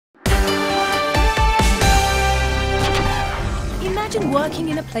Imagine working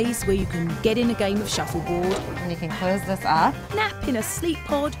in a place where you can get in a game of shuffleboard, And you can close this up. nap in a sleep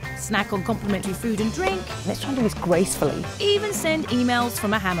pod, snack on complimentary food and drink, Let's try and do this gracefully. even send emails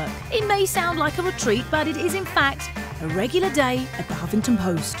from a hammock. It may sound like a retreat, but it is in fact a regular day at the Huffington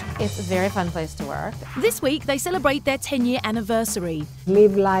Post. It's a very fun place to work. This week they celebrate their 10-year anniversary.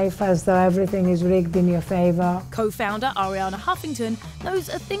 Live life as though everything is rigged in your favor. Co-founder Arianna Huffington knows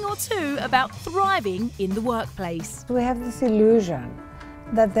a thing or two about thriving in the workplace. We have this illusion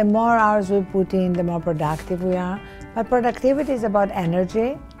that the more hours we put in, the more productive we are. But productivity is about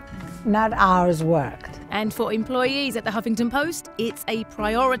energy, not hours worked. And for employees at the Huffington Post, it's a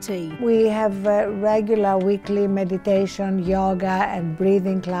priority. We have regular weekly meditation, yoga, and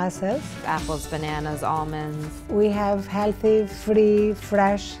breathing classes. Apples, bananas, almonds. We have healthy, free,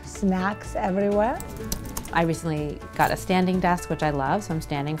 fresh snacks everywhere. I recently got a standing desk, which I love, so I'm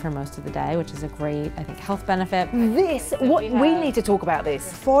standing for most of the day, which is a great, I think, health benefit. We need to talk about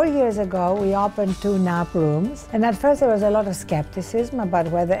this. 4 years ago, we opened 2 nap rooms. And at first there was a lot of skepticism about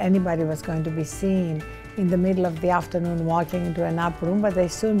whether anybody was going to be seen in the middle of the afternoon walking into a nap room, but they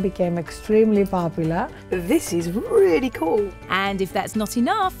soon became extremely popular. This is really cool. And if that's not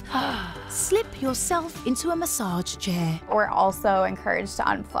enough, slip yourself into a massage chair. We're also encouraged to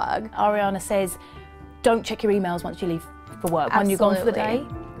unplug. Arianna says, don't check your emails once you leave for work, when you're gone for the day.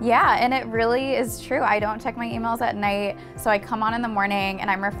 Yeah, and it really is true. I don't check my emails at night, so I come on in the morning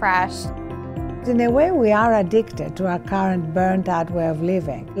and I'm refreshed. In a way, we are addicted to our current burnt-out way of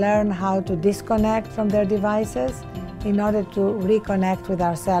living. Learn how to disconnect from their devices in order to reconnect with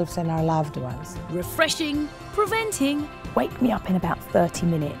ourselves and our loved ones. Refreshing, preventing, Wake me up in about 30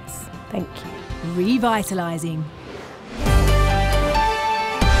 minutes. Thank you. revitalizing.